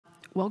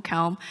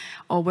welcome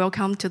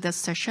to this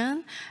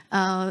session.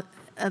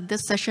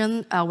 This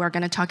session, we're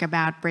going to talk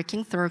about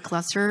breaking through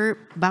cluster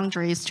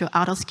boundaries to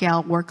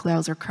autoscale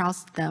workloads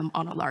across them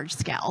on a large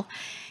scale.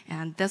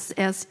 And this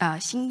is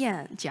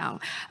XingYan Jiang,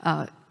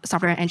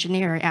 software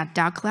engineer at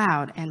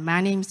DaoCloud, and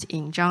my name is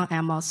Ying Zhang.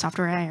 I'm a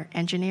software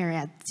engineer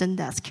at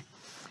Zendesk.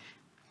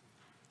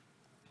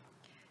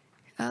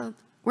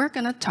 We're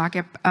going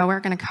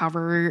to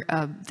cover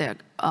the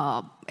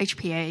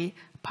HPA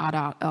pod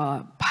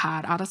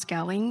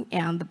autoscaling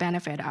and the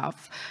benefit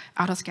of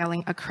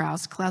autoscaling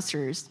across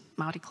clusters,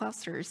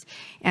 multi-clusters,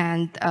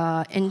 and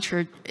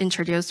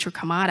introduce to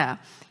Karmada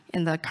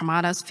and the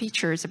Karmada's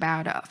features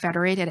about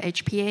federated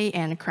HPA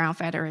and crown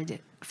federated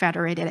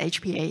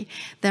HPA.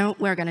 Then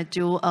we're going to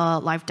do a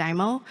live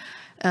demo,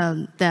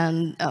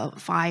 then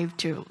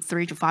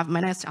 3 to 5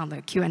 minutes on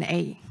the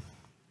Q&A.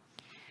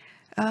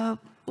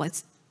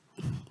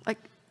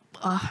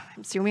 I'm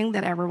assuming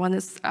that everyone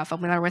is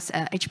familiar with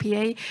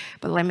HPA,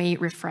 but let me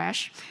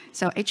refresh.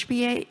 So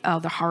HPA,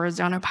 the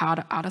horizontal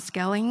pod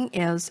autoscaling,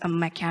 is a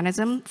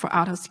mechanism for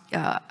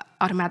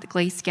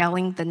automatically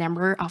scaling the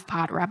number of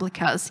pod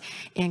replicas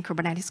in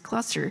Kubernetes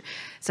cluster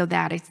so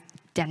that it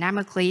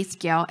dynamically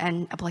scale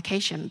an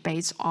application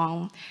based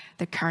on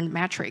the current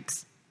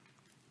metrics.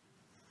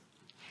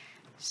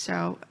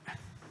 So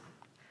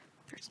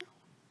there's no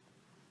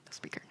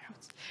speaker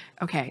notes.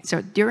 Okay,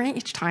 so during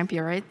each time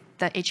period,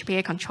 the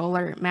HPA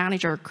controller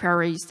manager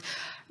queries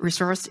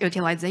resource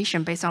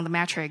utilization based on the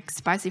metrics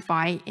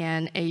specified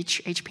in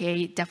each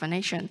HPA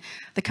definition.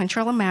 The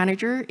controller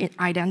manager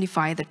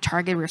identifies the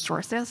target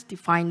resources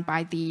defined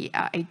by the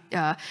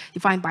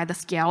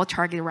scale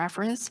target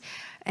reference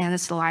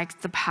and selects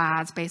the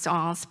paths based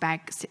on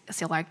spec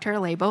selector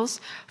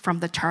labels from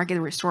the target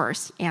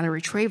resource and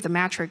retrieve the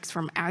metrics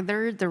from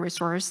either the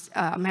resource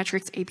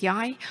metrics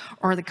API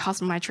or the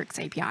custom metrics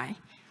API.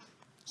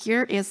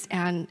 Here is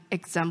an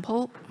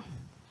example.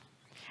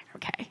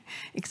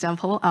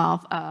 Example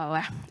of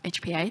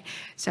HPA.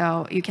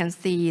 So you can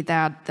see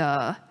that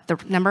the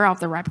number of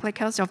the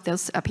replicas of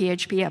this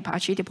PHP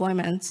Apache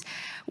deployments,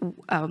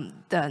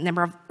 the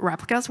number of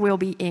replicas will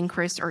be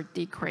increased or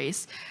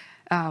decreased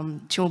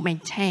to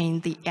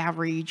maintain the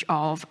average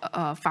of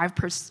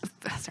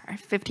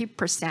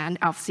 50%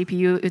 of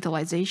CPU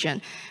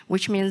utilization,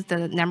 which means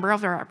the number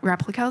of the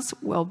replicas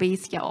will be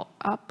scaled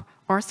up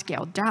or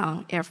scaled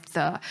down if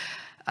the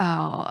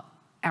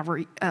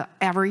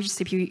average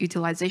CPU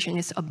utilization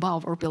is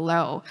above or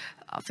below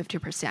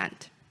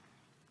 50%.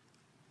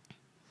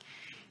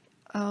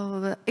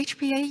 The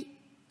HPA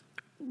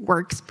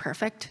works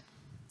perfect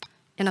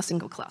in a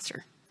single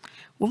cluster.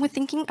 When we're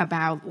thinking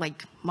about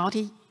like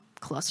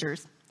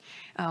multi-clusters,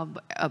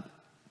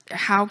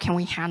 how can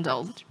we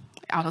handle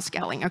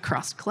autoscaling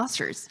across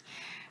clusters?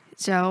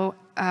 So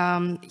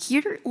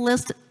here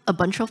lists a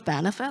bunch of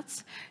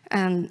benefits,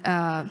 and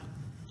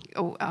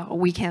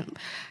we can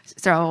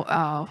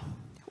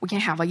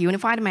have a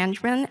unified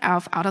management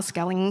of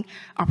autoscaling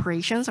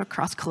operations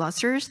across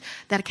clusters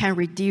that can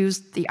reduce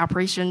the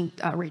operation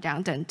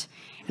redundant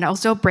and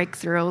also break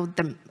through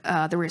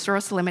the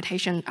resource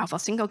limitation of a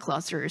single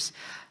clusters.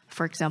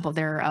 For example,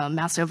 there are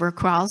massive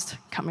requests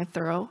coming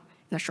through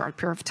in a short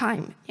period of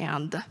time,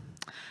 and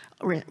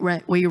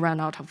we run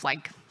out of,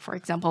 for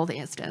example, the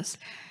instance.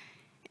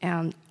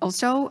 And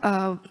also,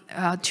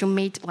 to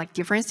meet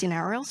different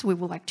scenarios, we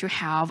would like to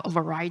have a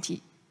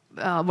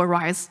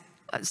various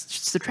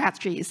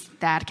strategies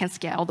that can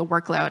scale the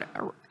workload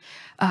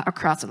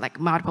across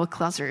multiple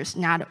clusters,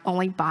 not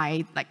only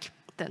by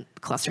the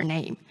cluster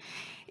name.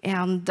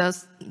 And the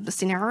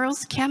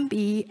scenarios can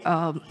be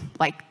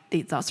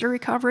disaster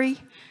recovery,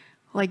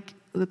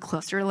 the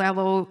cluster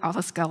level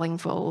autoscaling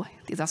for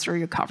disaster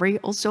recovery.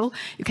 Also,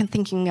 you can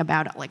thinking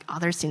about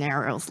other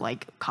scenarios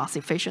like cost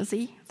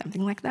efficiency,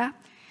 something like that.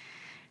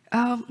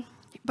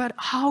 But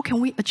how can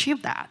we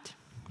achieve that?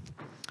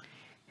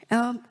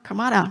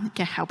 Karmada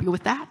can help you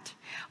with that.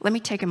 Let me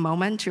take a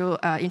moment to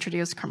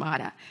introduce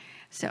Karmada.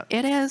 So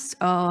it is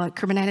a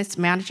Kubernetes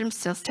management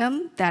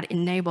system that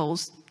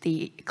enables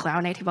the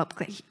cloud-native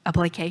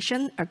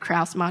application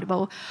across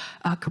multiple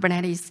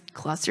Kubernetes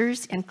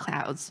clusters and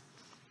clouds.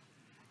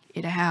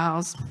 It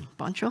has a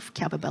bunch of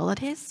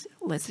capabilities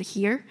listed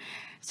here.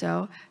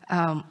 So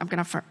I'm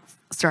going to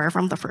start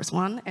from the first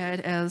one.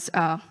 It is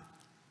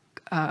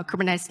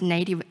Kubernetes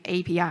native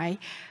API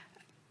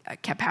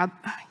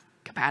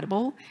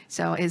compatible,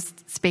 so it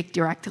speaks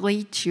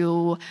directly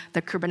to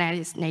the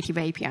Kubernetes native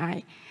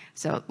API.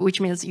 So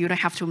which means you don't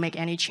have to make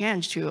any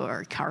change to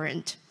your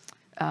current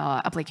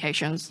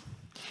applications.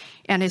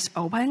 And it's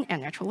open,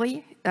 and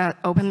naturally,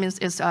 open means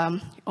it's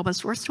open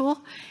source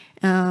tool.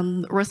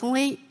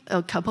 Recently,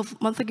 a couple of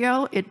months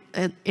ago,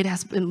 it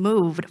has been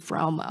moved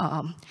from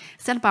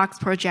sandbox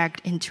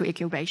project into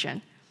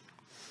incubation.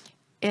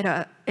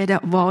 It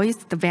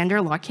avoids the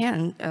vendor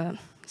lock-in,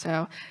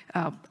 so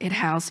it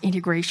has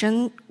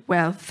integration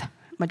with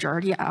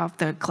majority of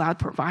the cloud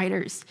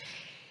providers.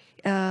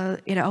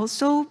 It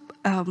also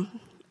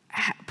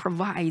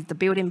provide the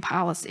built-in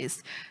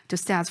policies to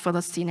set for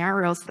the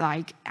scenarios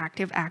like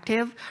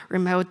active-active,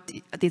 remote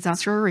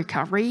disaster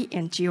recovery,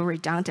 and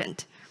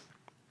geo-redundant.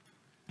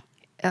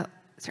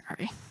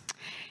 Sorry.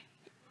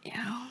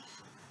 Yeah.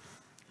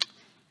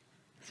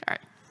 Sorry.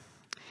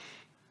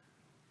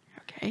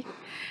 Okay.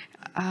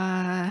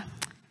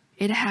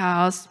 It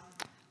has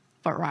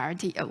a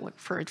variety of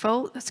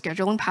fruitful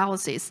scheduling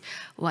policies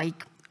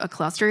like a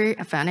cluster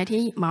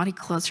affinity,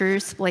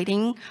 multi-cluster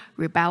splitting,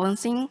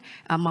 rebalancing,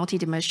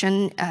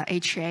 multi-dimension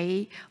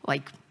HA,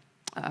 like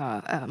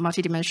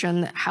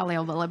multi-dimension highly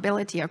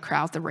availability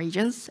across the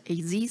regions,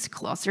 AZs,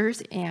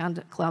 clusters,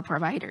 and cloud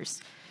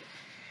providers.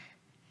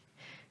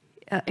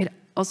 It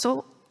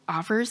also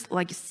offers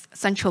like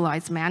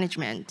centralized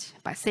management.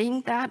 By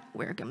saying that,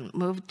 we're going to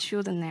move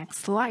to the next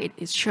slide.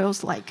 It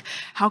shows like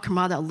how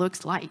Karmada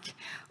looks like.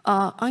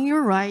 On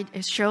your right,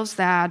 it shows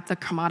that the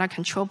Karmada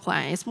control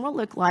plane is more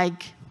look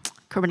like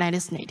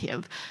Kubernetes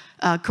native,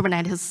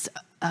 Kubernetes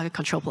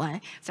control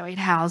plane. So it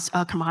has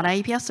a Karmada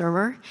API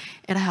server.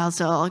 It has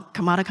a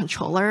Karmada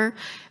controller,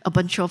 a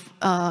bunch of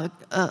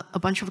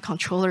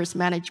controllers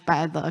managed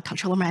by the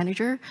controller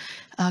manager.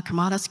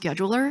 Karmada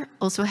scheduler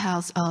also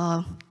has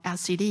a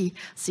etcd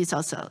sits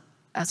as a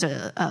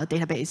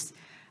database,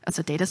 as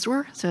a data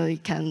store, so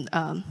it can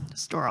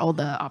store all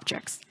the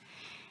objects.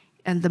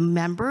 And the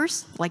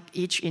members, like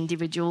each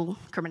individual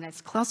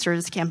Kubernetes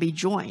clusters, can be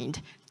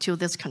joined to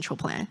this control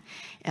plane,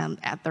 and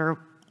either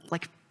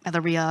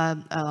via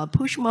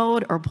push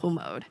mode or pull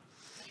mode.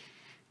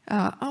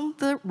 On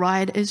the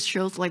right, it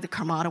shows like the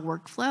Karmada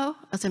workflow.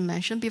 As I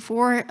mentioned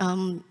before,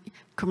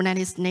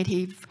 Kubernetes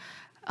native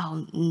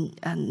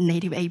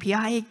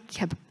API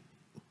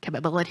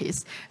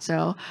capabilities.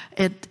 So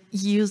it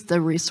used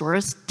the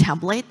resource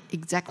template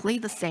exactly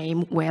the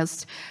same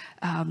with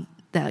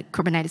the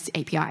Kubernetes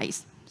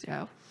APIs.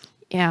 So,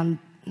 and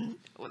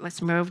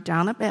let's move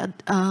down a bit.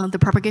 The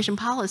propagation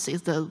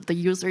policies, the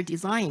user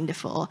designed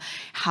for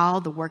how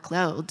the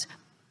workload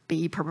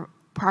be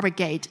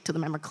propagate to the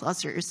member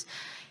clusters.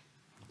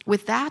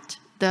 With that,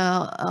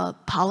 the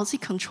policy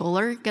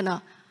controller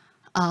gonna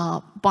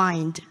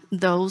bind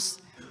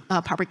those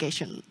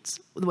propagations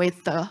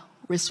with the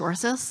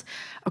resources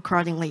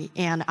accordingly.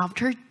 And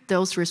after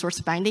those resource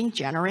binding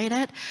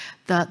generated,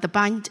 the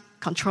bind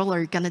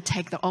controller gonna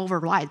take the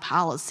override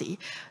policy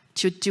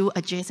to do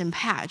a JSON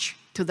patch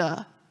to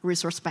the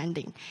resource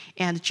binding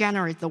and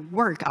generate the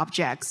work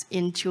objects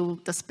into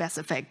the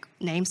specific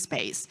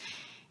namespace.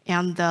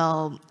 And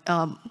the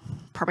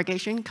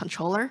propagation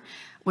controller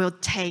will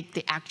take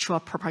the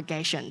actual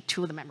propagation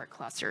to the member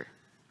cluster.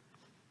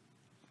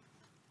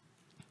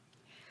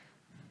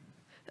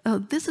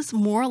 This is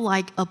more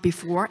like a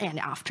before and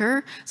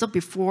after. So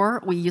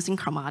before, we using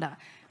Karmada.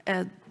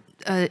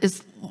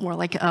 It's more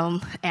like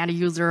end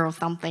user or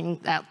something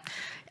that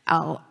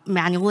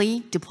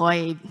manually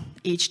deploy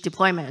each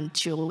deployment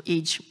to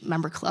each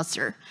member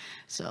cluster.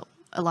 So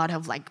a lot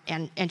of like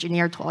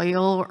engineer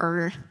toil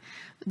or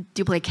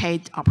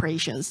duplicate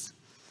operations.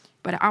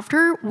 But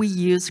after we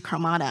use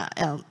Karmada,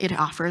 it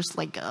offers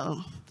like a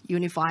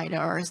unified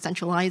or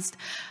centralized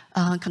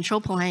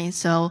control plane.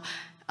 So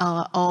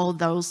all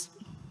those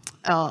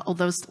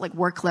like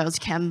workloads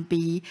can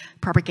be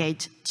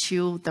propagated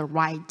to the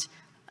right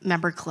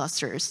member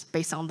clusters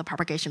based on the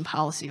propagation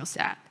policy you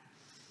set.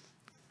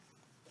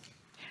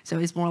 So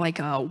it's more like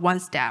a one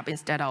step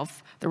instead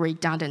of the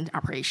redundant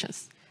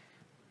operations.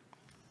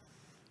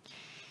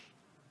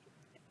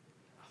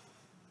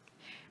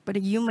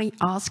 But you may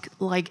ask,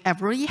 like, I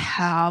really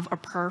have a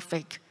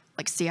perfect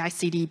like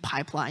CI/CD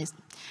pipeline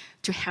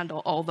to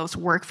handle all those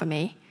work for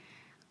me.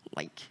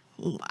 Like,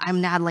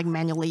 I'm not like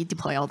manually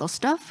deploy all those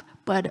stuff,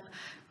 but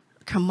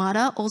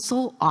Karmada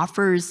also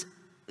offers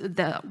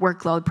the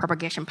workload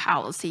propagation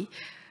policy.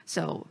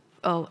 So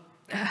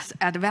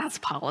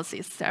advanced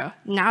policies. So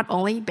not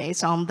only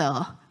based on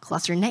the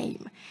cluster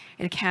name,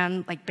 it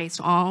can like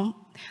based on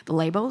the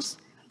labels,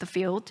 the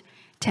field,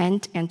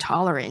 tent, and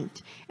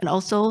tolerant, and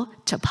also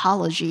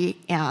topology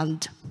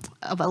and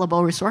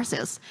available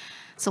resources.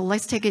 So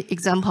let's take an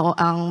example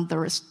on the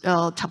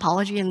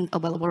topology and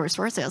available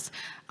resources.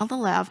 On the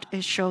left,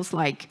 it shows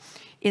like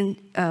in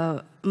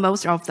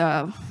most of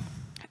the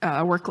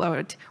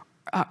workload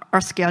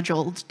are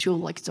scheduled to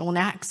like zone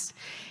X,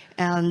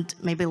 and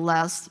maybe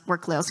less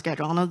workload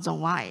scheduled on zone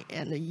Y,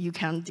 and you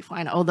can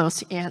define all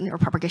those in your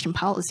propagation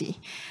policy.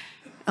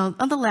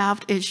 On the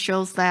left, it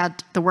shows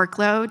that the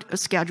workload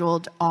is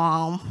scheduled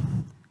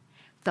on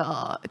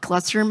the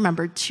cluster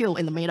member 2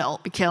 in the middle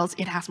because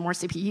it has more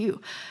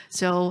CPU.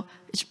 So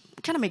it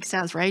kind of makes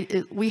sense,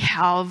 right? We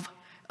have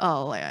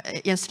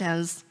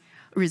instance,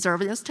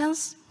 reserved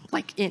instance,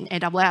 like in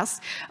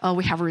AWS,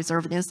 we have a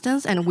reserved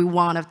instance, and we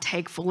want to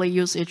take full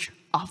usage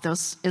of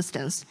those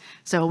instances.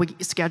 So we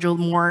schedule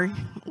more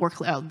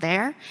workload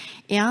there.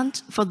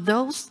 And for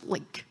those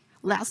like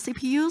less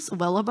CPUs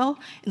available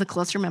in the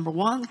cluster member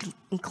 1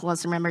 and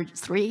cluster member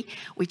 3,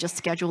 we just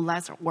schedule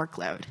less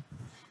workload.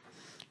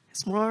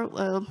 It's more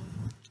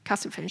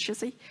cost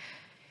efficiency.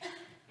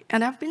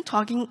 And I've been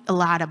talking a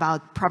lot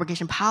about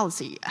propagation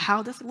policy.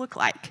 How does it look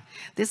like?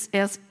 This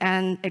is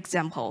an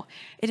example.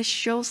 It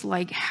shows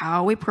like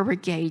how we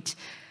propagate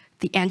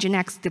the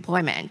Nginx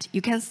deployment.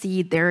 You can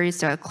see there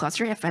is a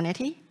cluster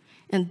affinity,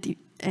 and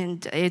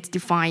it's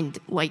defined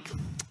like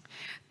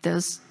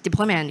this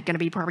deployment going to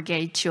be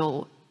propagated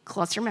to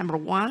cluster member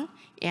 1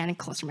 and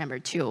cluster member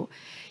 2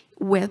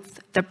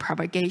 with the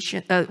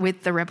propagation,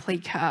 with the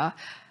replica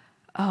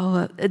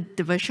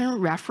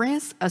division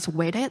reference as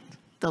weighted,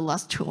 the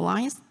last 2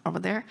 lines over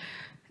there.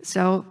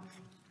 So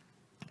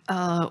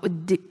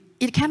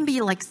it can be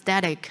like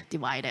static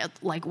divided,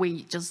 like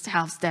we just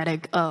have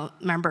static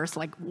members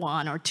like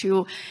 1 or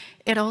 2.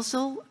 It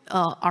also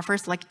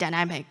offers like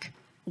dynamic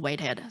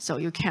weighted, so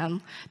you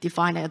can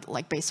define it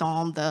like based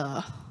on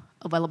the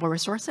available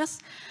resources.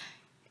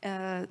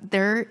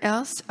 There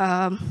is,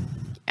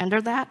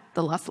 under that,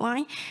 the last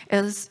line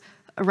is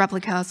a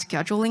replica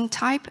scheduling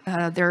type.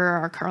 There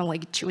are currently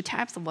 2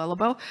 types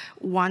available.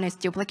 One is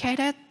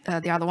duplicated,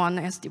 the other one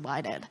is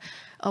divided.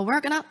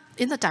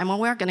 In the demo,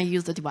 we're gonna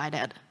use the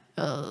divided.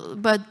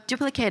 But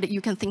duplicated,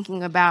 you can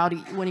thinking about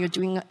when you're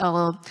doing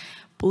a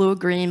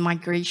blue-green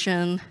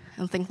migration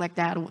and things like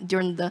that.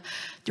 During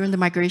the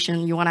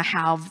migration, you wanna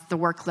have the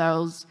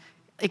workloads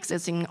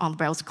existing on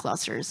both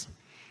clusters.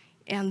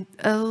 And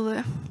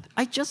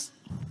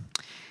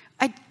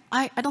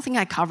I don't think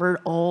I covered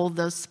all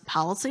those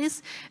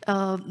policies.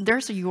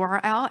 There's a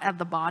URL at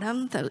the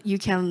bottom that you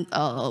can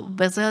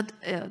visit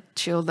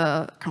to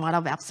the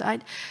Karmada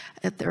website.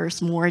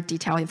 There's more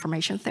detailed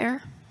information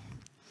there.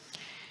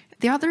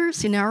 The other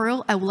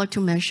scenario I would like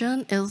to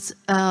mention is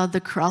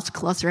the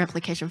cross-cluster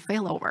application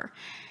failover.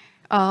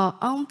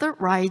 On the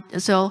right,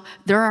 so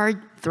there are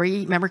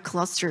 3 member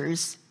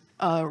clusters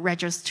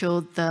registered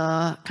to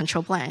the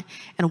control plane,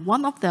 and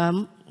one of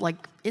them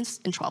like is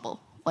in trouble.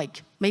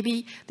 Like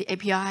maybe the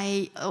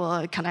API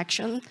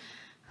connection,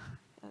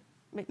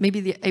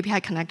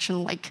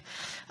 like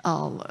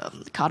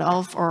cut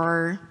off,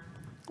 or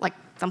like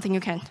something you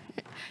can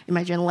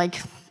imagine,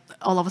 like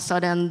all of a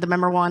sudden the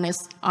member 1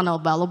 is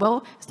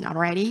unavailable, it's not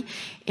ready,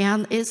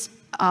 and it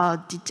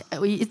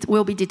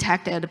will be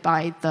detected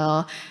by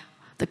the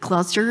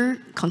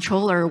cluster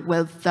controller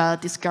with the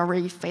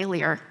discovery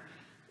failure,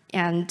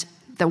 and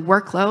the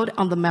workload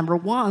on the member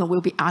 1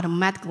 will be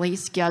automatically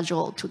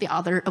scheduled to the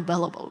other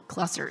available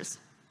clusters.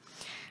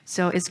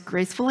 So it's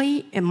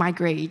gracefully and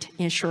migrate,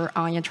 ensure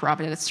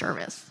uninterrupted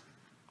service.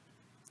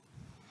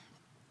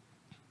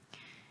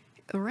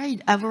 All right,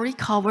 I've already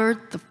covered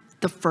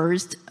the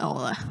first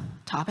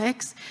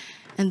topics,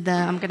 and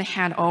then I'm going to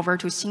hand over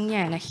to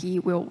XingYan, and he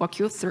will walk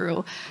you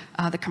through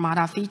the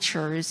Karmada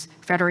features,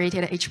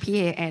 federated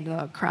HPA, and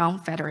the Crown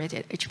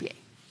federated HPA.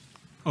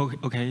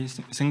 Okay,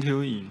 thank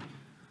you, Ying.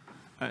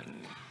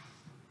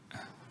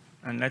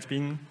 And let's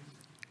begin.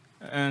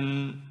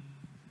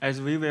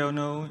 As we well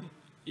know,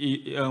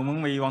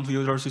 when we want to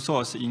use a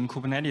resource in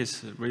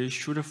Kubernetes, we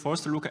should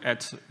first look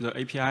at the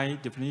API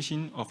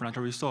definition of that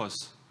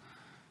resource.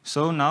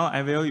 So now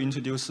I will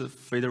introduce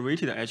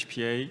federated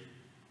HPA.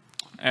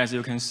 As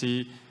you can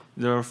see,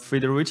 the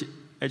federated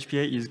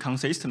HPA is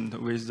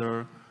consistent with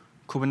the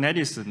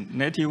Kubernetes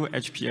native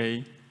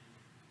HPA.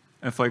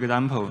 For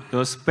example,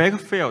 the spec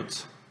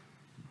field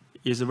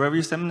is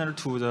very similar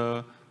to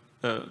the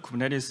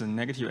Kubernetes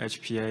native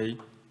HPA.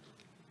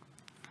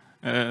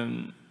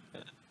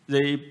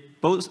 They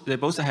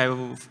both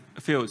have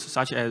fields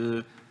such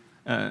as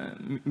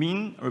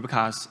min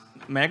replicas,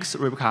 max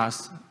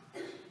replicas,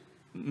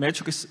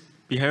 matrix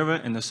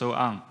behavior, and so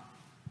on.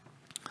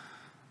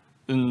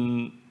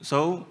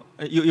 So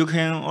you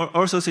can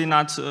also see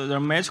that the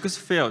matrix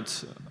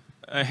field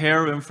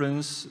here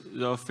reference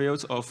the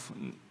fields of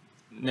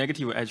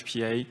negative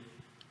HPA.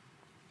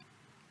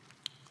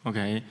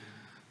 Okay,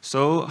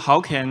 so how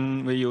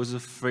can we use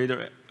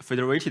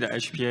federated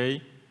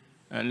HPA?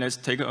 Let's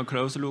take a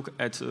close look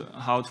at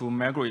how to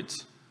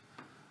migrate.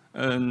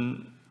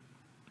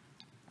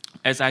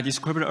 As I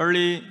described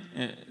earlier,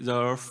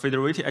 the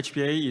federated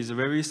HPA is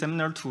very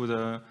similar to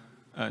the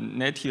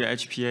native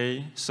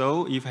HPA.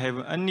 So if you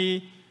have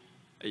any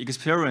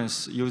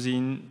experience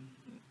using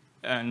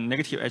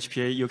negative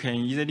HPA, you can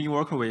easily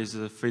work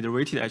with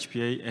federated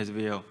HPA as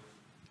well.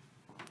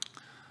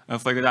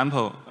 For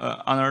example,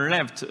 on the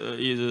left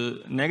is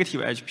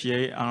negative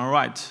HPA, on the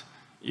right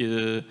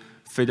is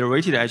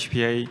federated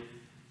HPA.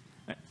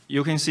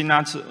 You can see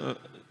that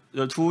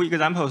the 2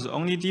 examples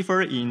only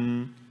differ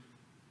in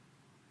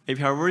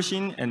API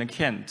version and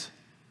count.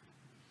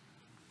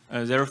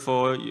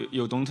 Therefore,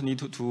 you don't need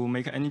to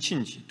make any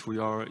change to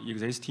your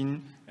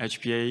existing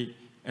HPA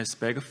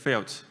spec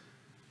field.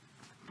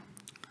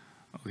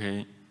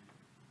 Okay.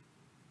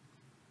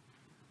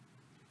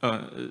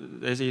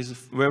 This is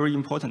very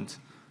important.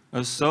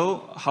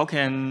 So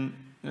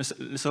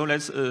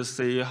let's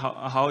see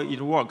how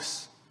it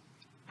works.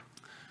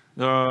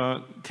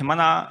 The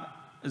Karmada,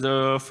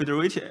 the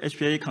federated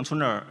HPA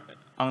controller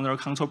on the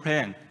control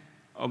plane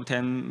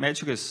obtain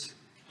metrics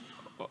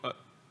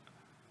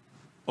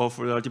of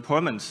the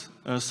deployment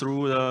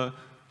through the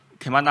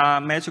Karmada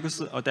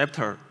metrics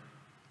adapter,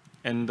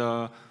 and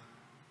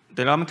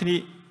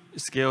dynamically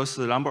scales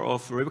the number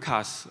of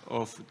replicas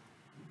of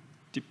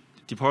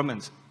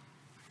deployments.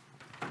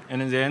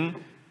 And then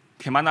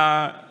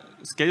Karmada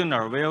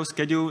scheduler will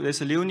schedule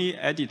this newly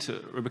added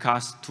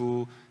replicas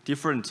to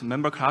different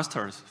member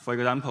clusters. For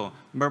example,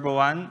 member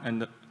 1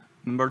 and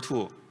member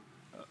 2.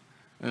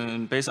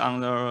 Based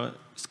on the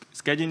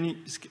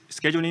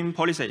scheduling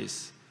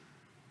policies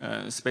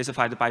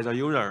specified by the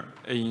user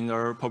in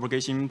the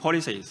propagation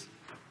policies.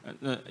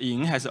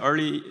 Ying has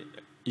already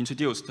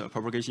introduced a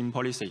propagation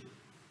policy.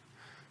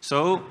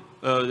 So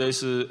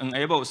this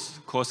enables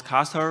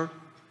cross-cluster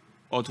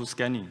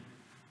auto-scaling.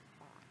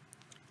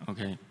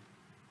 Okay.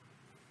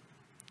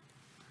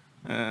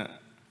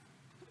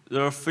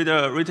 The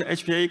federated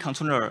HPA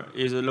controller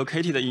is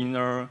located in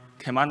the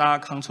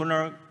Karmada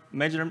controller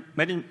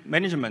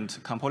management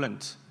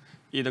component.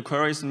 It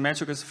queries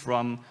metrics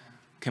from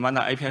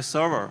Karmada API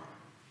server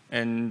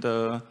and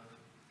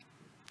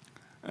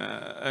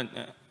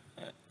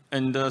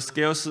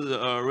scales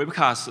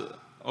replicas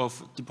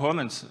of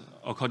deployments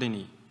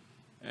accordingly.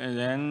 And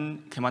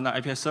then Karmada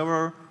API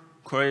server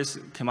queries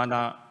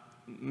Karmada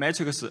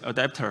metrics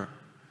adapter.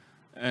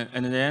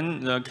 And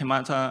then the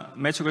Karmada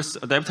metrics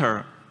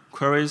adapter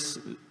queries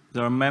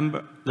the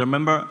member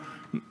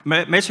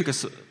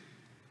metrics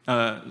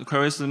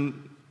queries the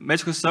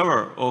metrics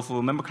server of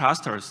member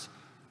clusters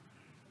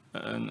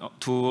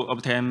to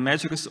obtain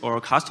metrics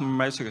or customer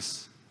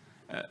metrics,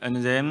 and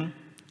then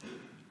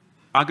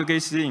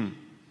aggregates them,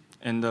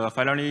 and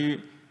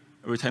finally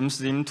returns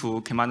them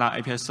to Karmada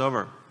API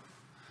server.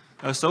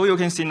 So you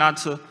can see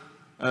that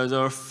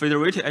the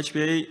federated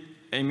HPA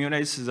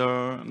emulates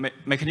the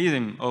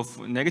mechanism of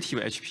negative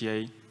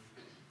HPA.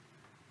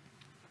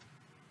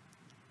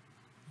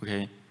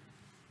 Okay.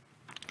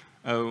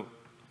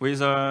 With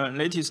the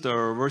latest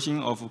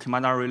version of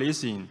Karmada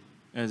releasing,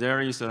 there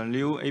is a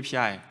new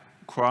API,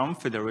 Chrome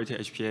Federated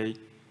HPA.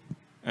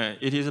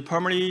 It is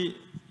primarily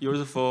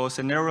used for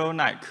scenario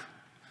like,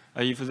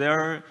 if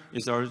there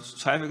is a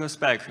traffic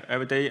spike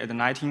every day at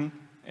 19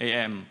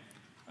 a.m.,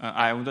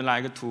 I would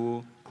like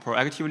to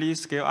proactively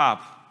scale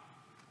up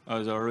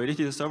the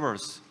related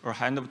servers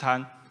ahead of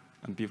time,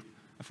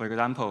 for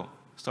example,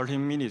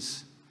 13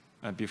 minutes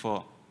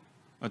before,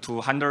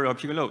 to handle a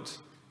peak load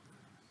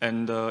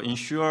and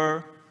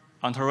ensure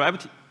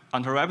uninterrupted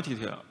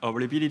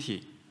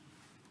availability.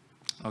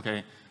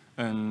 Okay,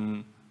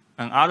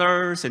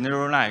 another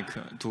scenario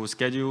like to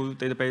schedule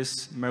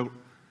database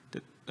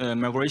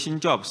migration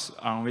jobs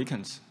on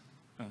weekends.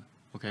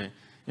 Okay,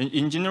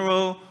 in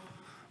general,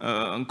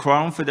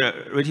 Chrome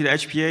Federated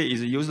HPA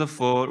is used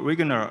for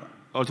regular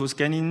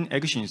auto-scaling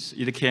actions.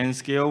 It can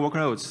scale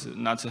workloads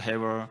not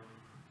have a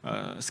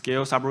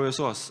scale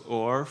sub-resource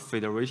or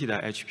federated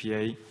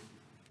HPA.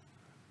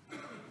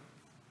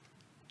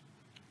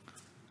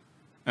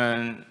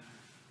 And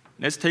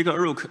let's take a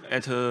look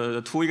at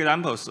the two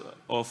examples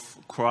of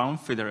Chrome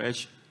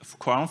Federated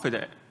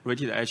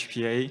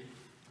HPA.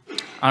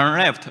 On the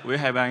left, we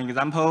have an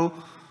example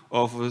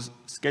of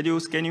schedule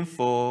scaling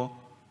for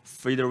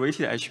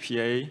federated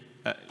HPA.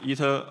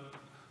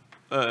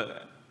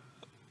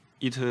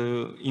 It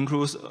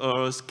includes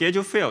a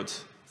schedule field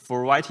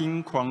for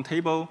writing Chrome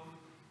table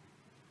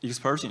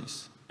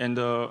expressions and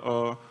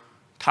a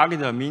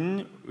target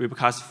mean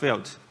replicas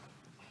field.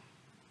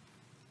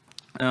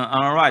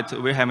 On the right,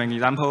 we have an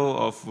example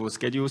of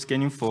schedule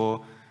scaling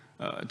for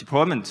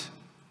deployment.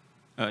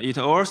 It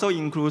also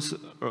includes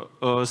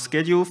a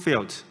schedule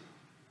field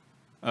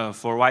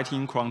for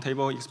writing Chrome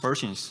table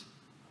expressions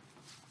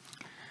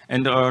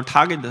and a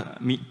target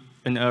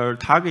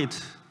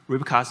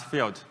replicas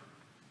field.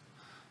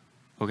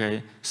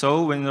 Okay,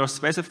 so when the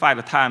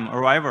specified time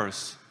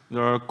arrives,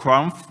 the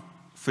Chrome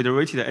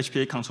Federated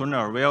HPA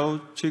controller will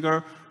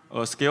trigger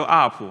a scale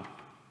up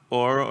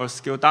or a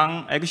scale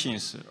down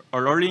actions,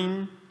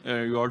 allowing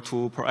you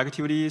to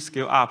proactively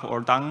scale up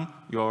or down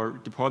your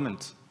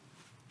deployment.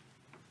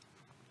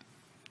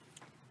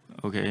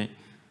 Okay,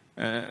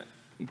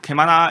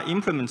 Karmada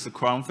implements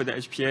Chrome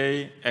Federated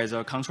HPA as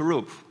a control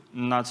loop,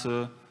 not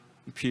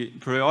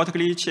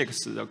periodically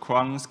checks the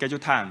Chrome schedule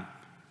time.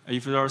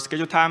 If the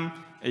schedule time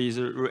is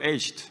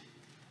reached,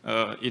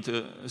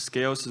 it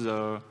scales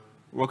the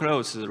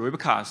workloads,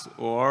 replicas,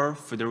 or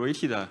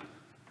federated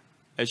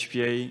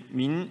HPA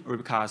mean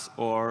replicas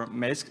or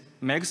max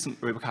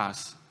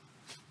replicas.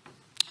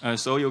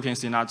 So you can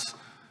see that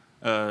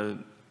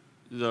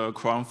the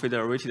Chrome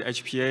Federated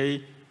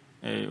HPA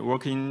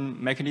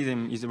working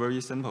mechanism is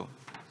very simple.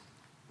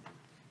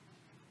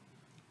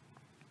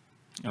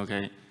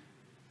 Okay,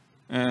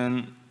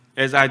 and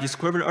as I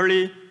described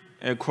earlier,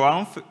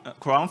 Chrome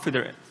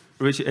Federated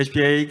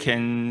HPA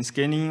can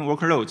scaling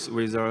workloads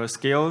with a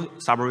scale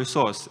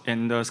sub-resource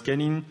and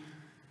scaling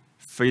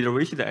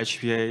federated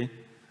HPA.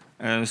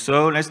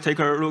 So let's take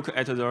a look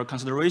at the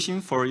consideration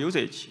for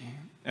usage.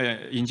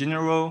 In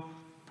general,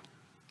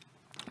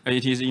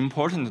 it is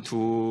important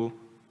to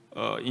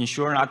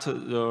ensure that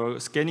the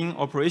scaling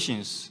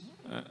operations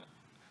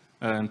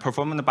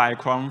performed by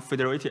Chrome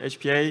Federated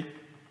HPA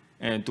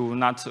do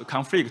not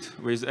conflict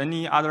with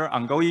any other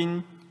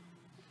ongoing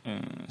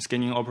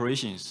scanning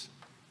operations.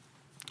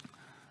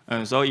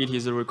 So it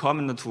is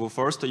recommended to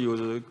first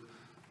use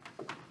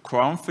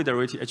Cron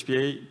federated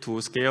HPA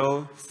to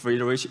scale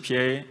federated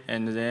HPA,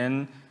 and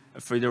then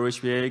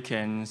federated HPA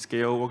can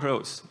scale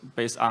workloads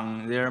based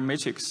on their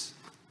matrix.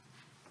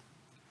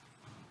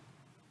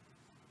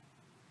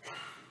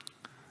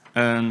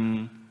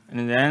 And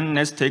then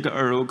let's take a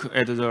look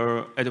at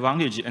the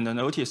advantage and the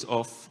notice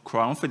of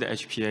Cron federated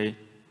HPA.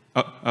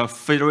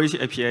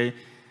 Federated API.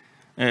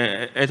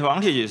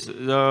 Advantages: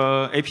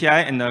 the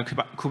API and the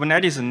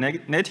Kubernetes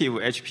native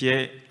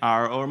HPA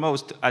are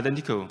almost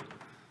identical,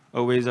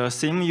 with the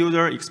same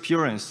user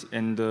experience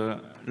and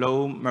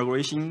low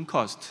migration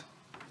cost.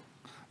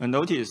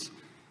 Notice,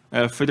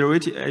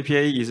 federated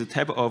API is a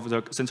type of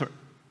the central.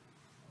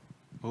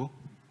 Oh.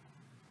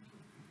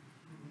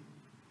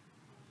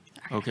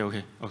 Okay.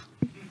 Oh.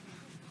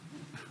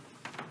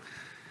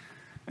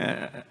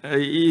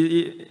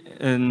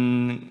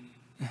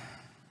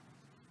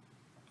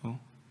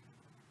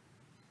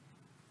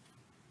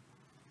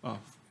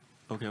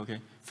 Okay.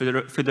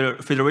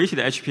 Federated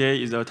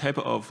HPA is a type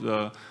of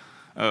the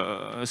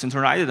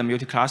centralized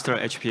multi-cluster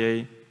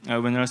HPA.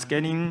 When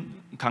scaling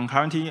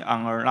concurrently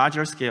on a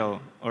larger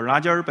scale, a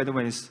larger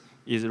bandwidth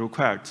is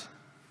required.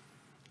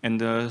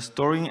 And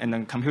storing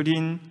and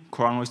computing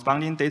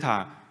corresponding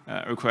data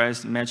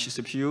requires matched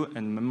CPU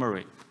and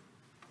memory.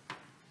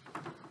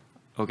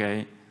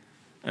 Okay.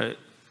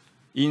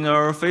 In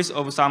the face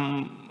of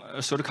some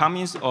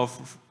shortcomings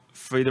of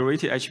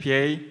federated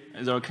HPA,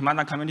 the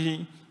Karmada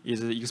community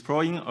is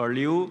exploring a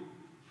new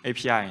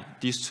API,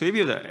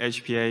 distributed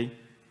HPA,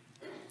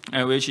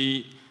 which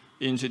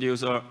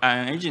introduces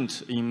an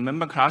agent in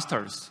member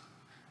clusters.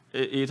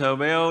 It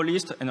will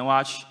list and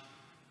watch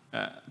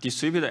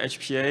distributed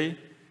HPA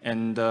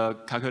and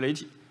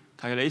calculate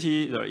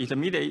the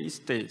intermediate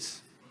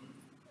states.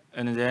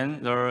 And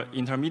then the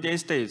intermediate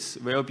states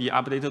will be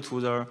updated to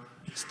the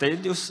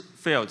status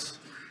fields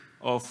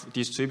of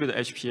distributed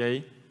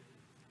HPA.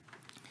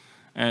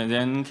 And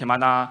then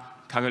Karmada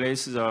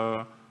calculates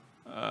the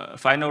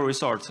final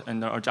result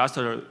and adjusts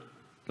the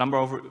number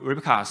of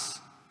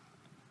replicas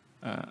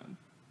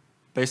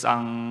based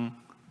on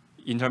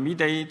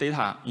intermediate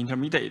data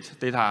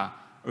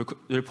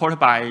reported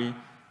by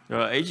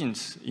the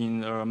agents in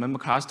the member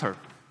cluster.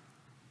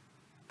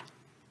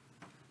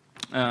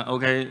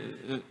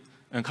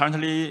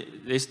 Currently,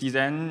 this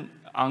design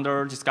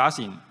under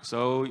discussing,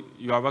 so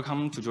you are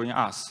welcome to join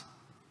us.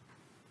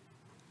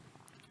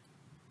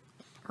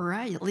 All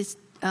right, let's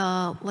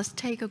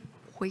take a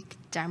quick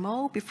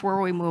demo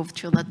before we move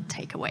to the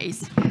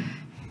takeaways.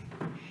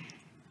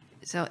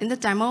 So in the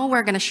demo,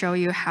 we're going to show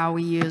you how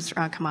we use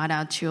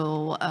Karmada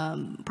to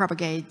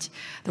propagate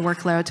the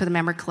workload to the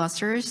member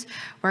clusters.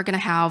 We're going to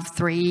have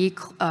 3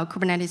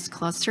 Kubernetes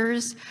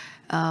clusters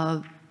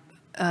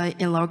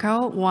in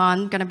local.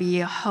 One going to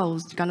be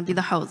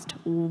the host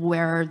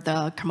where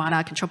the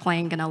Karmada control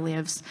plane going to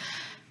lives.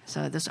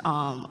 So this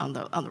on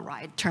the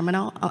right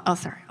terminal.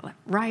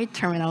 Right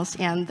terminals,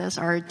 and these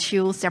are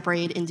 2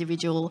 separate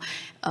individual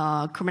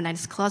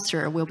Kubernetes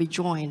cluster will be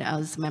joined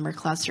as member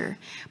cluster.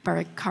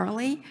 But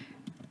currently,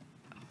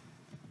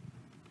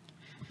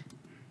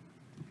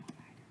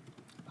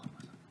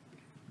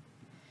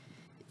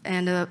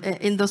 and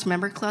in those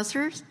member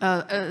clusters,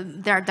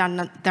 they're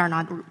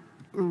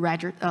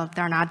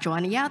not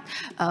joined yet,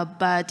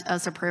 but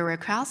as a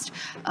pre-request,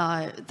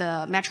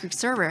 the metric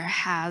server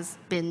has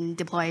been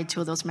deployed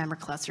to those member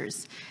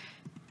clusters.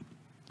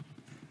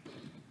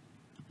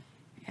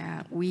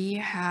 We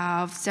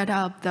have set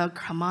up the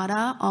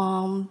Karmada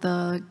on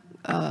the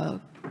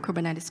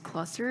Kubernetes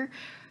cluster.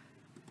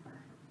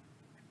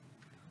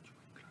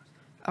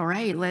 All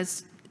right,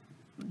 let's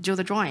do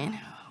the join.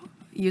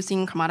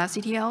 Using Karmada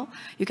CTL,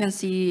 you can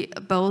see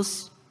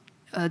both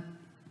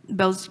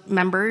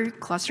member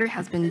cluster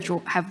have been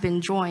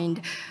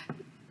joined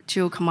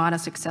to Karmada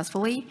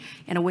successfully,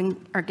 and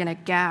when are gonna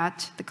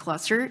get the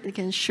cluster, it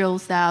can show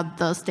that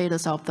the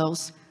status of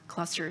those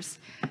clusters.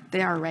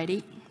 They are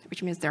ready,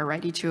 which means they're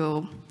ready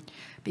to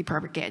be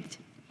propagated.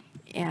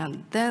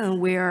 And then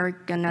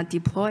we're gonna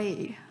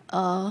deploy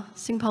a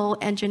simple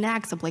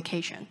Nginx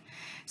application.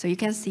 So you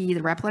can see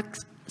the replica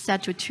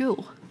set to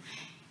 2,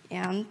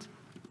 and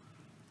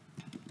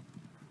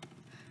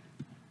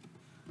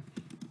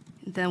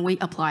then we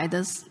apply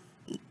this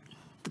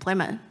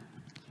deployment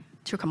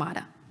to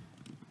Karmada.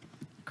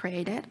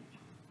 Create it.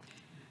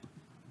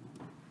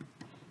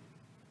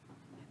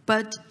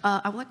 But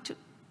I would like to,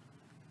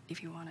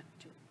 if you wanted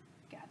to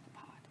get the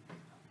pod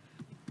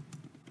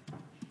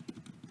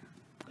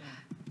for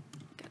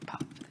the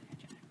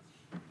Nginx.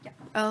 Yeah.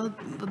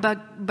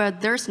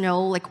 But there's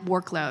no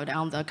workload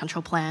on the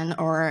control plane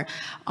or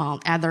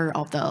either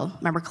of the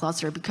member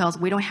cluster because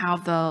we don't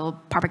have the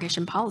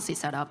propagation policy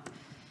set up.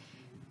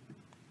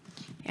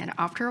 And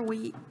after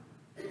we,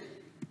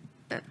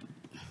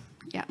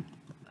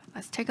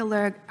 let's take a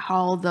look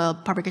how the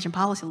propagation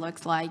policy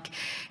looks like.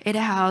 It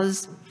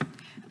has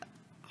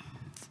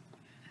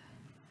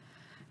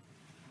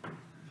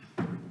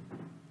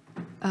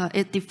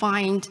it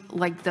defined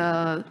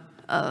the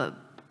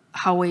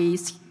how we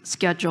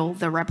schedule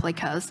the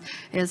replicas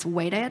is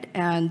weighted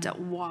and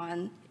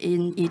one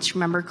in each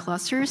member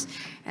clusters,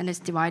 and it's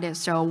divided.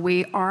 So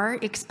we are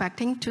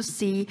expecting to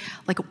see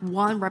like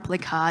one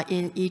replica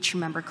in each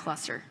member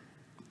cluster.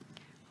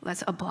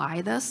 Let's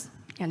apply this,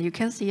 and you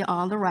can see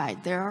on the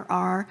right there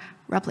are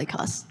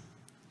replicas.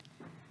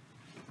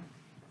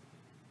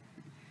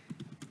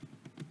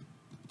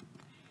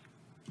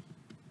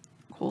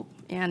 Cool,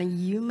 and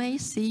you may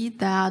see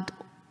that.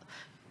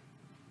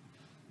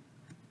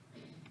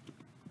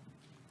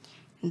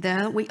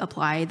 Then we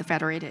apply the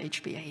federated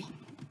HBA.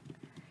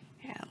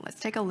 And let's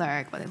take a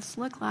look what it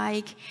looks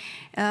like.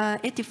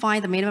 It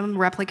defines the minimum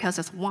replicas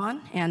as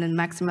 1 and the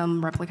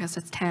maximum replicas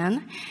as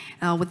 10.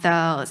 With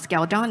the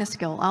scale down and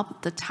scale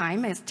up, the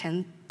time is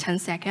 10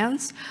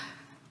 seconds.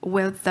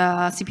 With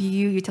the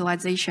CPU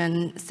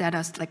utilization set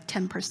as like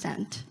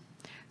 10%.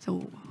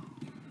 So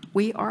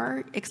we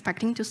are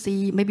expecting to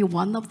see maybe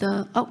one of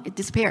the, oh, it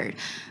disappeared.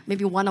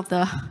 Maybe one of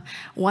the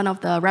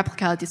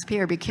replica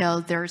disappeared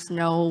because there's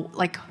no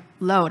like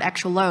load,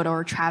 actual load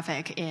or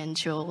traffic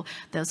into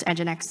this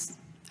Nginx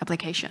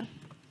application.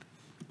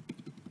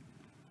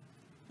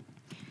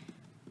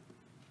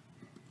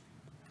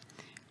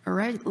 All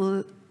right,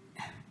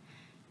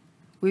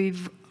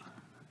 we've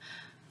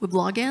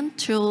logged in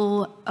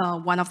to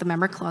one of the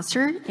member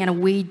cluster, and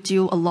we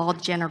do a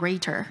log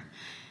generator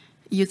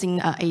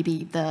using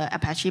AB, the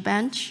Apache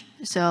bench.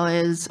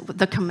 So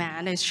the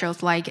command, it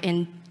shows like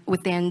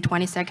within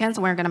 20 seconds,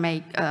 we're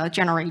gonna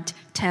generate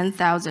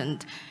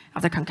 10,000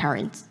 of the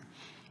concurrents.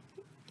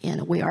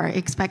 And we are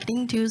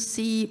expecting to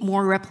see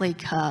more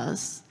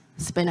replicas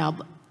spin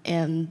up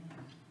in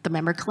the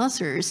member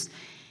clusters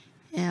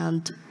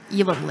and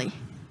evenly,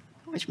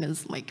 which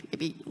means like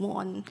maybe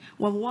 1,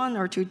 1, 1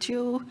 or 2,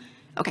 2.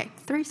 Okay,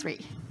 3,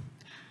 3.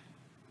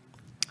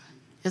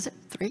 Is it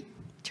 3?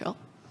 Chill.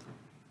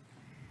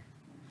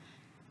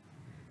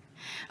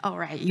 All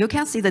right, you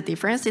can see the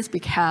difference is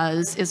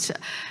because it's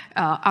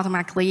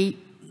automatically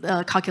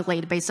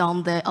calculated based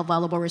on the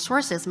available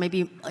resources.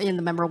 Maybe in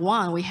the member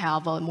 1, we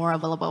have more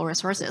available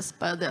resources,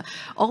 but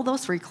all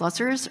those 3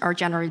 clusters are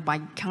generated by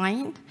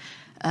kind.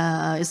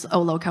 It's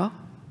all local.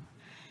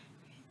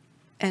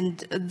 And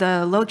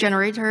the load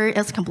generator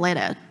is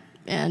completed.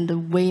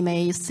 And we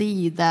may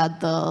see that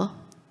the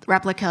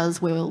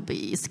replicas will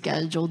be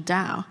scheduled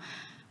down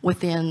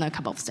within a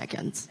couple of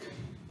seconds.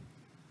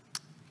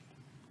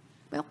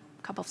 Well,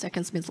 a couple of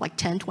seconds means like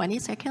 10, 20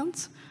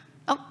 seconds.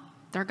 Oh,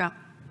 there we go.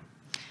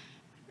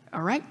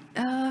 All right,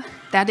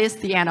 that is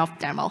the end of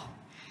demo.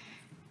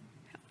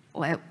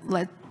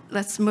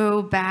 Let's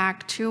move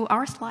back to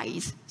our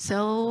slides.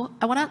 So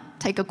I want to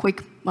take a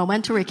quick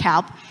moment to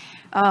recap.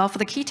 For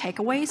the key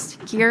takeaways,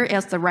 here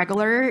is the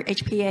regular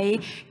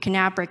HPA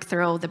cannot break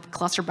through the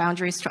cluster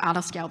boundaries to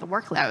autoscale the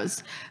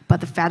workloads, but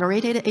the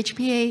federated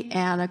HPA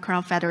and the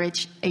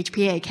crown-federated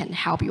HPA can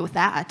help you with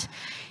that.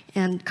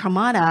 And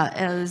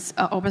Karmada is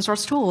an open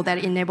source tool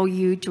that enables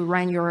you to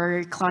run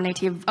your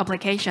cloud-native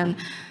application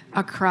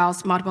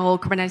across multiple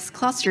Kubernetes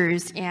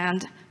clusters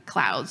and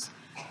clouds.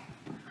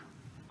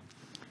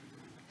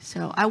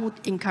 So I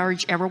would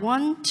encourage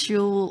everyone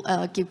to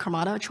give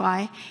Karmada a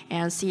try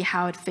and see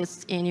how it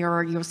fits in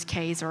your use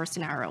case or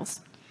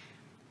scenarios.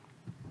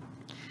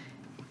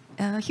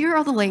 Here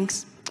are the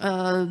links,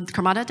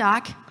 Karmada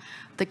doc,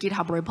 the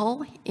GitHub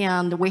repo,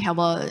 and we have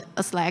a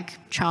Slack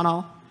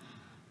channel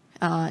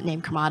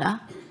named Karmada,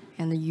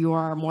 and you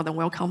are more than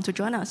welcome to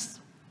join us.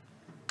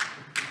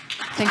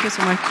 Thank you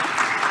so much.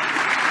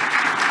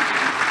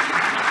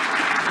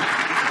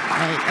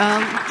 All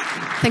right,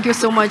 thank you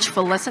so much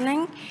for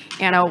listening.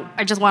 And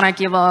I just want to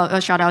give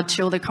a shout out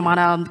to the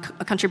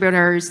Karmada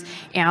contributors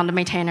and the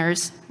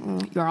maintainers.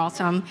 You're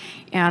awesome.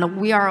 And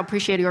we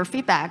appreciate your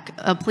feedback.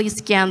 Please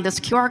scan this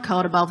QR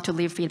code above to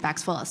leave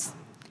feedbacks for us.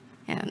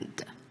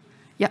 And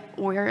yeah,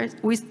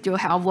 we still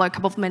have a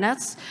couple of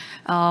minutes.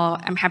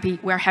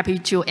 We're happy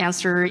to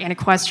answer any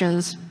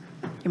questions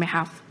you may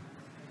have.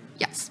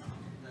 Yes.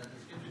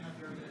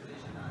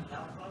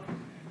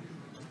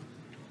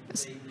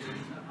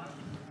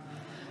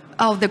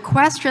 Oh, the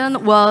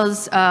question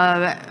was,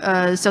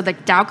 so the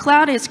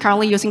DaoCloud is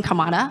currently using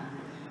Karmada.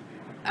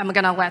 I'm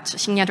going to let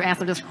XingYan to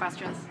answer this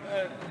question.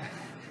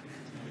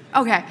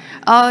 Okay.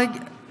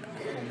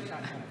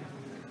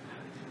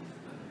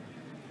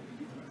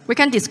 We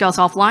can discuss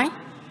offline.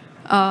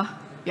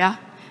 Yeah.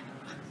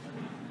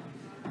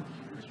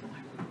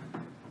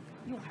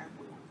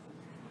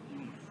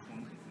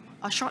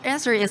 A short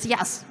answer is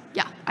yes.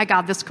 Yeah, I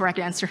got this correct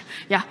answer.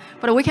 Yeah,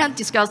 but we can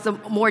discuss the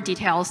more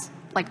details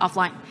like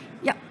offline.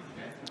 Yeah.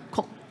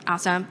 Cool.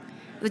 Awesome.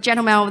 The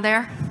gentleman over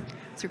there.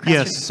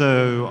 Yes.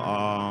 So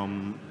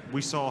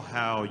we saw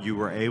how you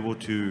were able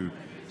to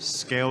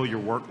scale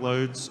your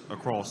workloads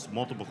across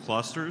multiple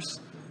clusters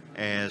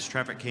as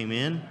traffic came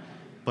in.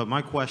 But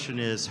my question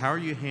is, how are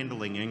you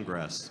handling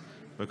ingress?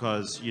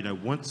 Because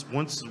once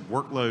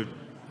workload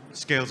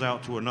scales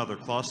out to another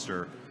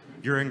cluster,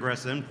 your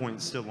ingress endpoint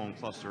is still on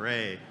cluster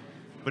A,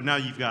 but now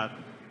you've got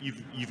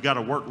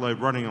a workload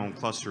running on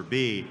cluster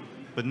B,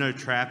 but no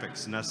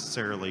traffic's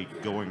necessarily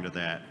going to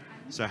that.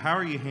 So how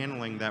are you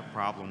handling that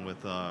problem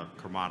with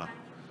Karmada?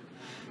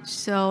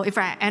 So if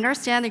I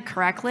understand it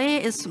correctly,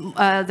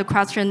 the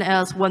question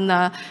is when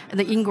the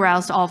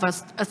ingress of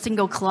a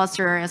single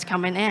cluster is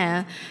coming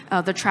in,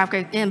 the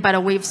traffic in,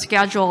 but we've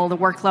scheduled the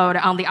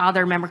workload on the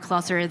other member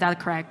cluster. Is that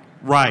correct?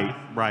 Right,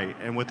 right.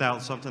 And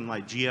without something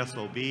like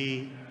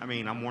GSOB, I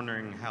mean, I'm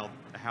wondering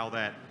how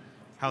that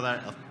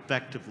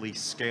effectively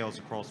scales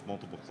across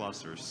multiple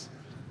clusters.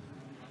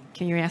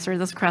 Can you answer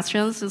those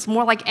questions? It's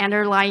more like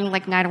underlying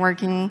like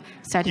networking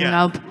setting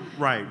up.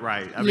 Right,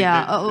 right. I mean,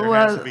 Yeah, there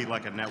has to be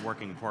like a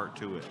networking part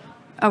to it.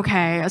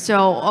 Okay,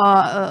 so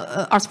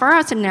as far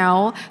as I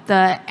know,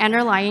 the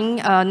underlying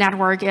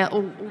network,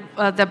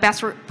 the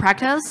best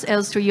practice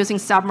is to using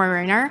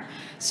Submariner.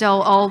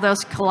 So all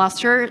those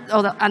clusters,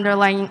 all the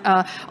underlying,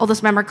 all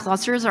those member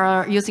clusters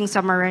are using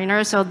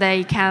Submariner, so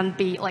they can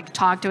be like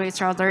talk to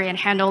each other and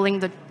handling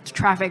the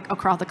traffic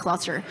across the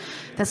cluster.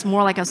 That's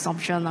more like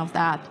assumption of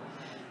that.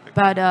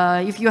 But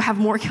if you have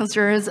more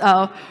concerns,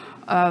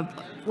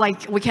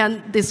 like we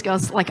can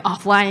discuss like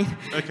offline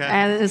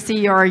and see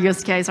your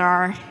use case,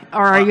 or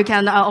you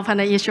can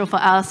open an issue for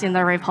us in the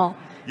repo.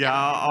 Yeah,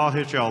 I'll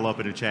hit you all up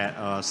in the chat,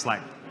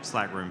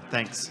 Slack room.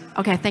 Thanks.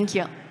 Okay, thank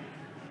you.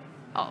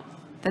 Oh,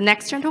 the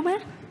next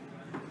gentleman.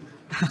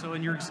 So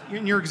in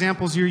your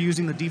examples, you're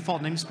using the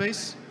default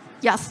namespace.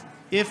 Yes.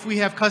 If we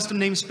have custom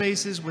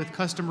namespaces with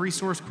custom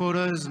resource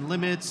quotas and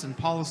limits and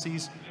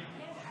policies,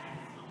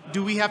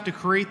 do we have to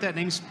create that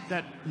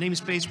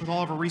namespace with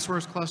all of our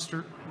resource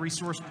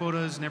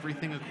quotas and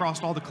everything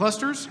across all the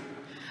clusters?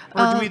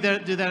 Or do we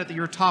do that at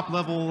your top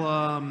level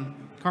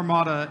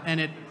Karmada and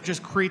it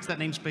just creates that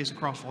namespace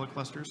across all the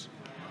clusters?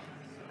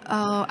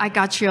 I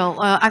got you.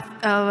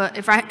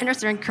 If I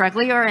understand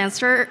correctly,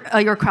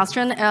 your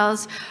question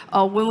is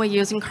when we're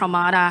using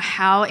Karmada,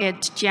 how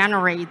it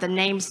generates the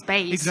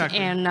namespace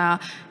in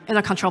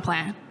the control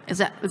plan. Is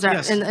that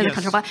yes, in the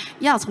control plan?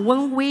 Yes.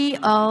 When we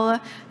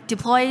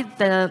deploy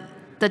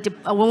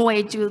when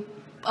we do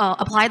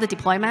apply the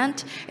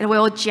deployment, it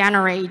will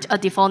generate a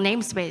default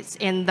namespace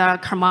in the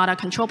Karmada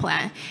control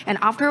plan. And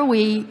after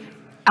we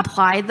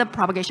apply the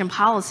propagation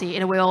policy,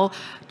 it will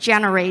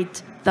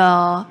generate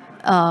the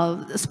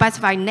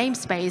specified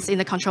namespace in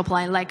the control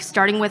plane, like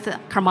starting with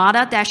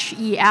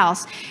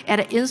Karmada-ES,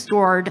 and it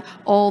stored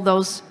all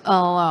those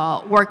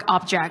work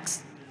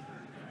objects.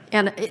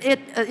 And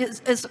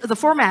the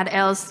format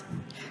is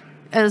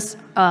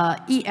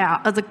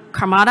the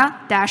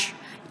Karmada-ES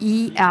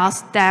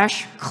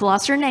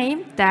cluster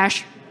name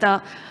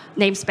the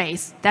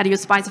namespace that you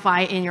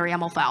specify in your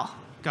YAML file.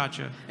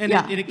 Gotcha. And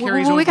it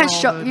carries over we can all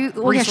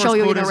show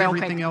you in a real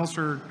everything quick. else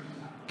are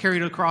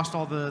carried across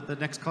all the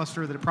next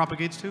cluster that it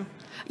propagates to?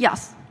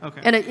 Yes.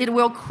 Okay. And it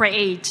will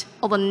create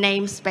all the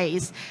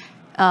namespace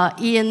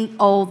in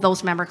all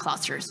those member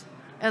clusters.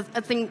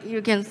 I think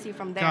you can see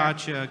from there.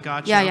 Gotcha.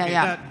 Yeah, okay,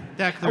 yeah.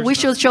 That clears We it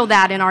up. should show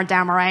that in our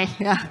demo, right?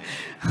 Yeah.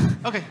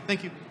 Okay,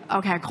 thank you.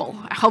 Okay, cool.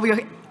 I hope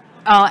you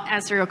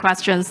answer your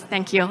questions.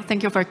 Thank you.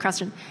 Thank you for your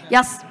question.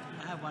 Yes?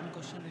 I have one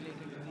question related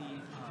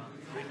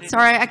to the...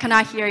 Sorry, I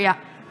cannot hear you.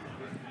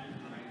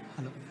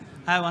 Hello.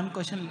 I have one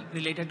question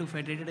related to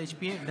federated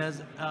HPA.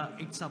 Does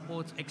it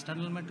supports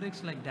external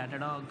metrics like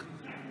Datadog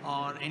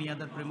or any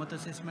other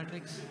Prometheus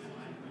metrics?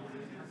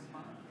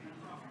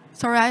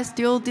 Sorry, I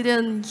still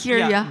didn't hear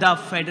you. The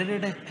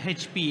federated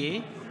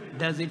HPA,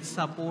 does it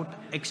support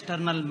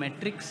external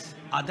metrics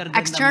other than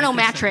external the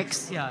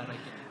metrics? Yeah, right.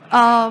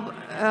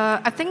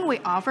 I think we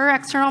offer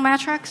external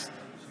metrics.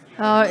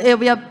 It will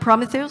be a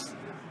Prometheus.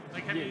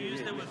 Like, have you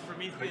used it with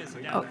Prometheus?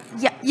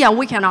 Yeah,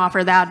 we can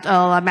offer that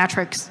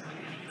metrics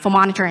for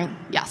monitoring.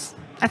 Yes,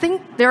 I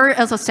think there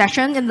is a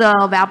section in the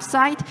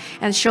website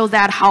and shows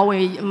that how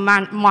we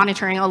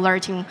monitoring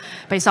alerting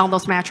based on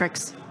those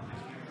metrics.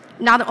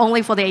 Not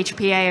only for the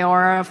HPA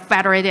or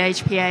federated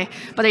HPA,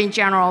 but in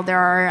general, there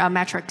are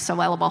metrics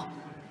available.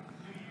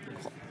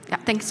 Cool. Yeah,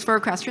 thanks for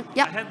your question.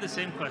 Yeah. I had the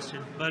same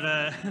question,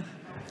 but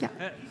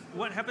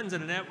what happens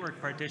in a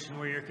network partition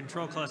where your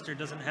control cluster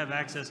doesn't have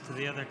access to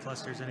the other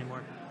clusters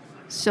anymore?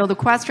 So the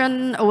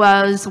question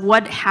was,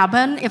 what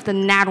happens if the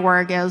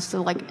network is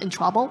like in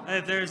trouble?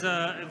 If there's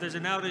an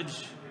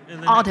outage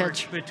in the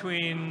network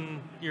between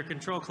your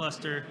control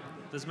cluster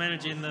that's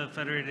managing the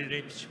federated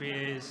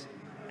HPAs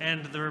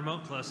and the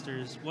remote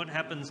clusters, what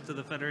happens to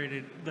the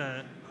federated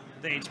the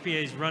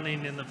HPAs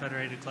running in the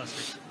federated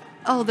clusters?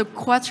 Oh, the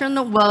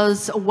question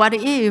was, what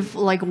if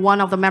like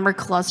one of the member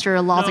cluster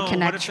lost a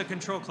connection? What if the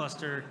control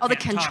cluster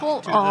can't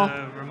talk to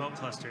the remote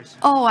clusters?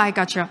 Oh, I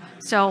gotcha.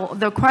 So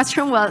the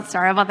question was,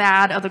 sorry about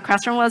that. The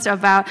question was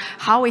about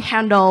how we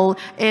handle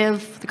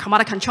if the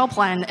Karmada control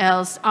plane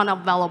is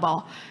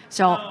unavailable.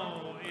 So.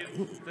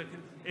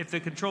 If the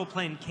control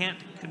plane can't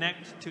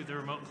connect to the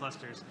remote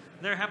clusters,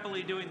 they're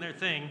happily doing their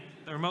thing.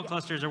 The remote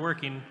clusters are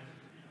working.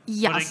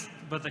 Yes.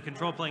 But the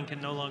control plane can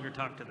no longer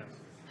talk to them.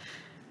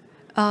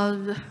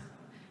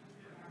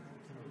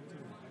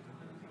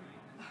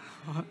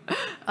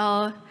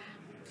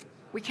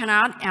 We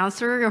cannot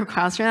answer your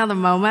question at the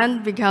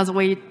moment because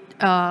we.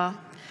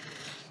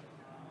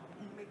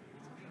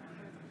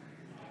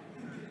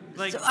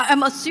 Like, so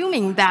I'm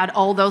assuming that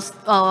all those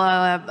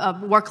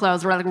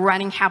workloads were like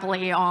running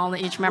happily on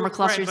each member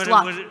cluster right,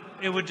 slot. but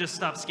it would just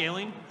stop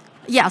scaling?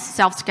 Yes,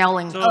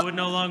 self-scaling. So it would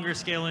no longer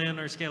scale in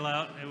or scale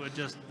out. It would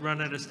just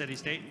run at a steady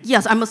state?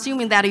 Yes, I'm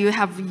assuming that you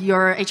have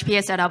your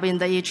HPA set up in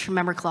the each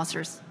member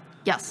clusters.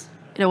 Yes,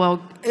 the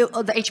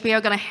HPA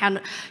are going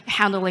to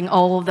handling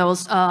all of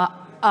those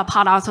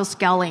pod auto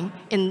scaling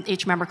in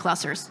each member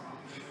clusters.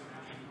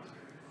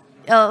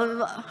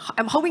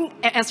 I'm hoping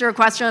to answer your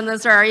question,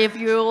 sir.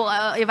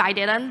 If I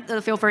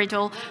didn't, feel free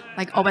to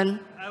like open.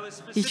 I was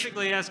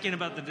specifically asking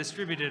about the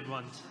distributed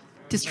ones.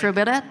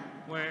 Distributed?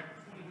 Where,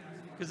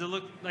 because it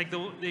looked like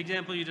the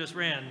example you just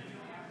ran.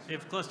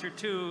 If cluster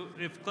 2,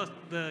 if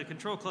the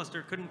control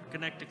cluster couldn't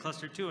connect to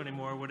cluster 2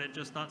 anymore, would it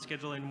just not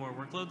schedule any more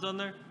workloads on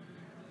there?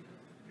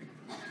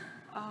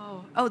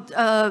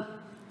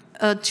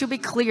 To be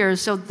clear,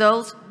 so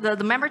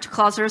the member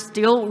clusters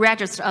still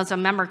register as a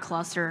member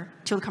cluster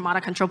to the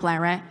Karmada control plane,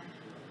 right?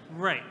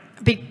 Right.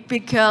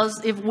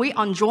 Because if we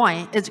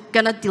unjoin, it's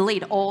gonna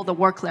delete all the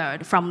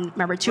workload from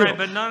member 2. Right,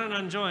 but not an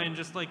unjoin,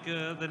 just like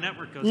the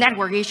network goes.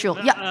 Network issue.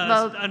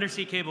 The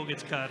undersea cable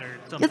gets cut or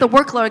something. Yeah, the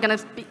workload are gonna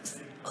be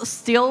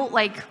still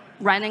like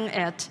running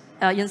it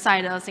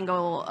inside a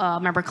single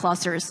member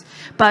clusters.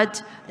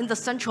 But in the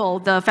central,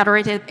 the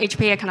federated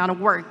HPA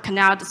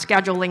cannot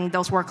scheduling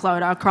those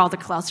workload across the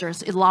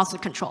clusters. It lost the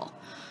control.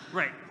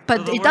 Right.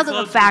 But so it doesn't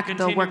affect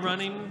the workload.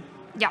 Running,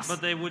 yes.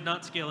 But they would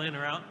not scale in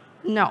or out?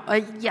 No,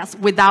 yes,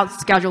 without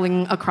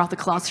scheduling across the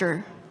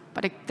cluster.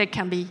 But they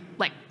can be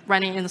like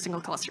running in a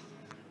single cluster.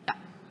 Yeah.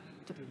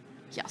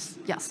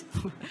 Yes.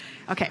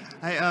 Okay.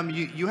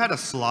 You had a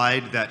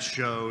slide that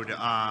showed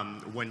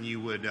when you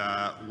would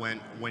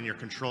when your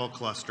control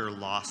cluster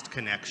lost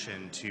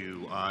connection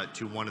to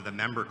one of the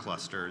member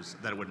clusters,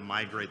 that it would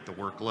migrate the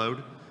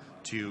workload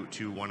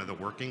to one of the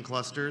working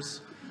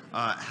clusters.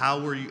 How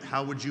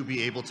would you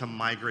be able to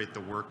migrate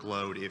the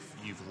workload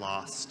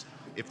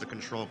if the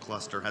control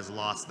cluster has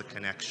lost the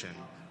connection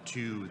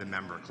to the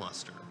member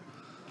cluster?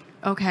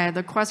 Okay.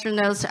 The question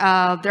is,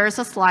 there is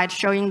a slide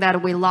showing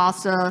that we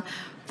lost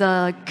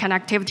the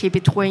connectivity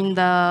between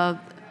the,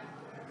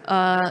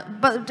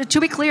 but to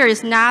be clear,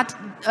 it's not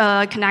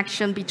a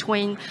connection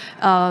between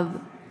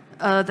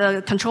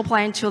the control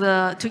plane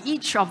to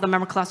each of the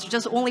member clusters,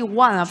 just only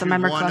one of the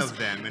member clusters. One of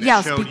them, and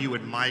yes, it showed you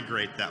would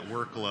migrate that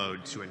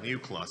workload to a new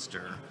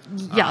cluster.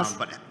 Yes.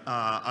 But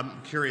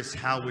I'm curious,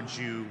 how would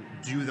you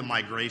do the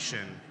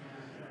migration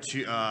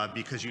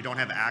because you don't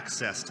have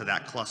access to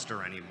that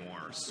cluster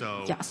anymore?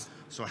 So. Yes.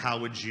 So how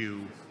would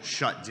you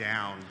shut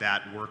down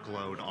that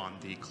workload on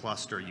the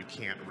cluster you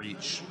can't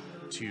reach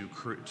to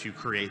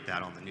create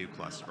that on the new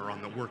cluster or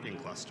on the working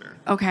cluster?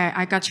 Okay,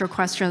 I got your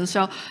question.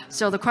 So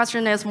the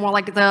question is more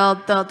like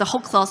the whole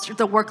cluster,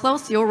 the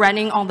workloads you're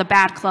running on the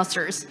bad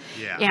clusters.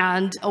 Yeah.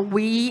 And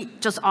we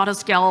just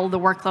auto-scale the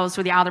workloads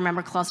to the other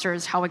member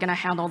clusters, how we're going to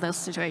handle this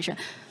situation.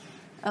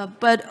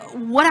 But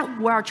what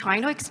we're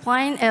trying to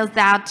explain is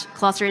that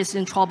cluster is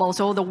in trouble,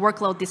 so the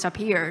workload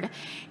disappeared.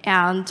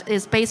 And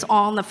it's based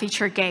on the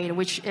feature gate,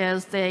 which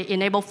is the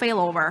enable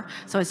failover.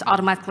 So it's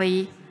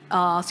automatically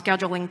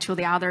scheduling to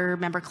the other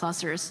member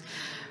clusters.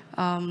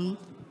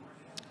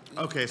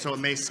 Okay, so it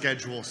may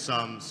schedule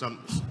some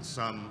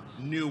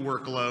new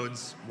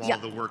workloads while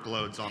the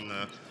workloads on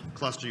the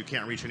cluster you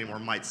can't reach anymore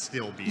might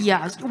still be.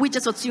 Yes, we're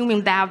just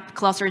assuming that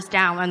cluster is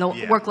down and the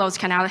workloads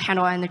cannot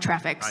handle any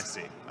traffic. I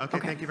see. Okay,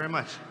 thank you very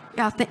much.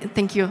 Yeah,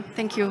 thank you.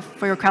 Thank you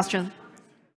for your question.